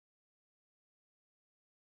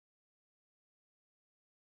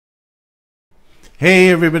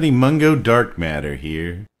Hey everybody, Mungo Dark Matter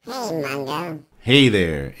here. Hey, Mungo. Hey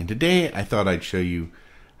there, and today I thought I'd show you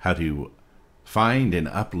how to find and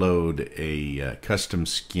upload a custom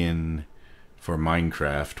skin for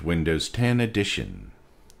Minecraft Windows 10 Edition.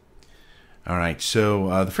 Alright,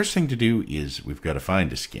 so the first thing to do is we've got to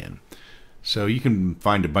find a skin. So you can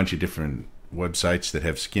find a bunch of different websites that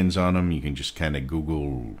have skins on them. You can just kind of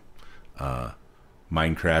Google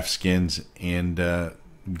Minecraft skins, and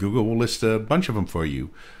Google will list a bunch of them for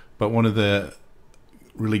you. But one of the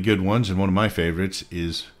really good ones, and one of my favorites,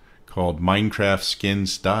 is called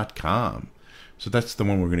minecraftskins.com. So that's the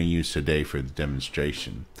one we're going to use today for the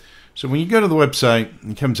demonstration. So when you go to the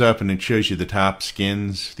website, it comes up and it shows you the top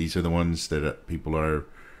skins. These are the ones that people are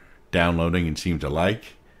downloading and seem to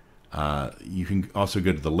like. You can also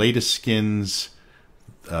go to the latest skins,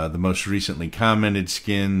 the most recently commented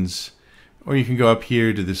skins, or you can go up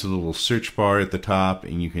here to this little search bar at the top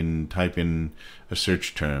and you can type in a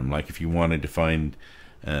search term. Like if you wanted to find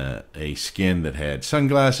a skin that had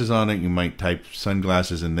sunglasses on it, you might type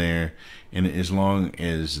sunglasses in there, and as long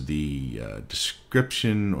as the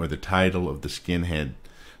description or the title of the skin had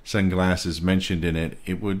sunglasses mentioned in it,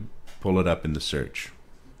 it would pull it up in the search.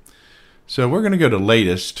 So we're going to go to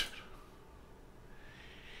latest,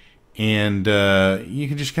 and you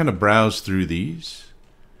can just kind of browse through these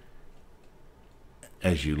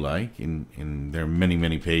as you like, and there are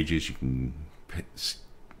many pages. You can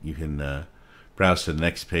browse to the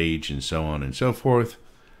next page and so on and so forth,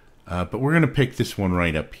 but we're going to pick this one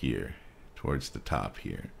right up here towards the top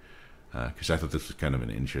here, because I thought this was kind of an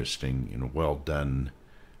interesting and well done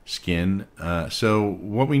skin. So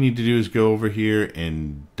what we need to do is go over here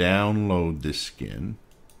and download this skin,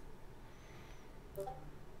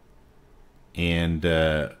 and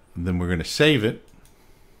then we're going to save it.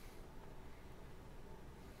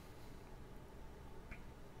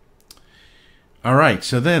 Alright,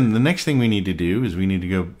 so then the next thing we need to do is we need to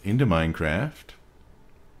go into Minecraft,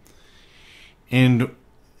 and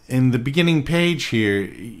in the beginning page here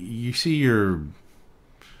you see your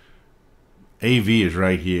AV is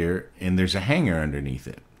right here, and there's a hanger underneath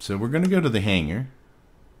it. So we're going to go to the hanger,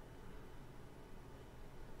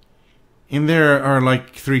 and there are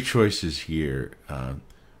like three choices here.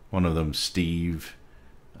 One of them, Steve.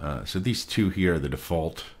 So these two here are the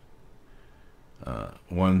default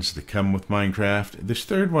ones that come with Minecraft. This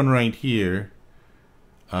third one right here,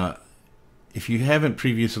 if you haven't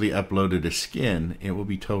previously uploaded a skin, it will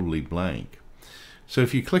be totally blank. So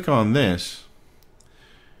if you click on this,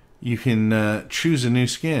 you can choose a new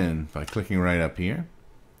skin by clicking right up here,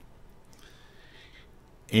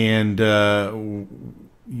 and you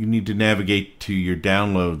need to navigate to your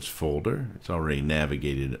downloads folder. It's already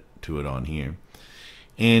navigated to it on here,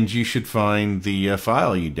 and you should find the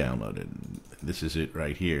file you downloaded. This is it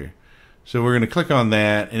right here. So we're going to click on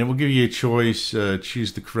that, and it will give you a choice.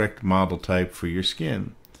 Choose the correct model type for your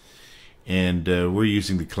skin, and we're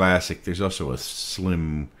using the classic. There's also a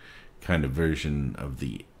slim kind of version of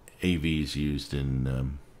the AVs used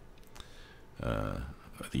in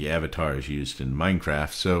the avatars used in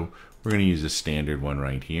Minecraft, so we're going to use a standard one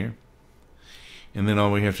right here, and then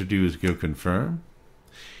all we have to do is go confirm,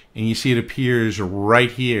 and you see it appears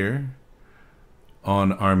right here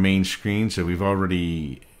on our main screen. So we've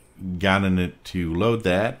already gotten it to load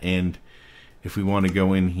that, and if we want to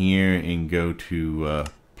go in here and go to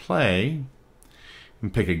play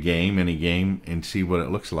and pick a game, any game, and see what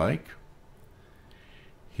it looks like,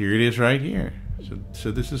 here it is right here.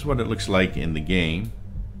 So this is what it looks like in the game.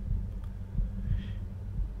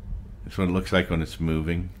 This is what it looks like when it's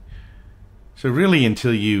moving. So really,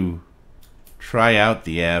 until you try out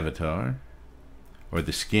the avatar or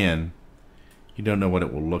the skin, you don't know what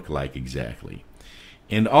it will look like exactly.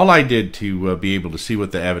 And all I did to be able to see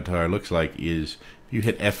what the avatar looks like is, if you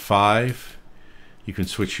hit F5, you can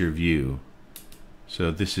switch your view. So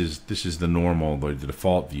this is the normal, the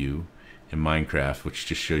default view in Minecraft, which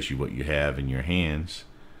just shows you what you have in your hands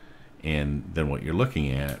and then what you're looking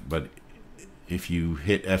at. But if you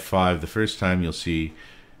hit F5 the first time, you'll see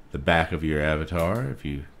the back of your avatar. If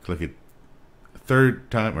you click it a third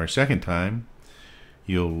time or a second time,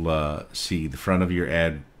 you'll see the front of your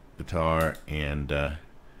avatar, and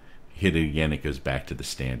hit it again, it goes back to the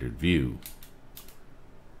standard view.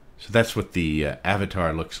 So that's what the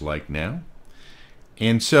avatar looks like now.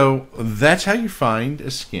 And so that's how you find a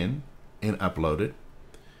skin and upload it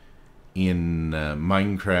in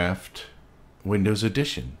Minecraft Windows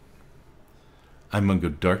Edition. I'm Mungo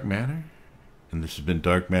Dark Matter, and this has been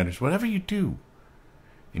Dark Matters. Whatever you do,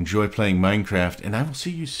 enjoy playing Minecraft, and I will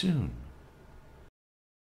see you soon.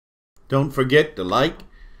 Don't forget to like,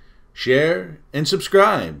 share, and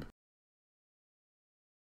subscribe.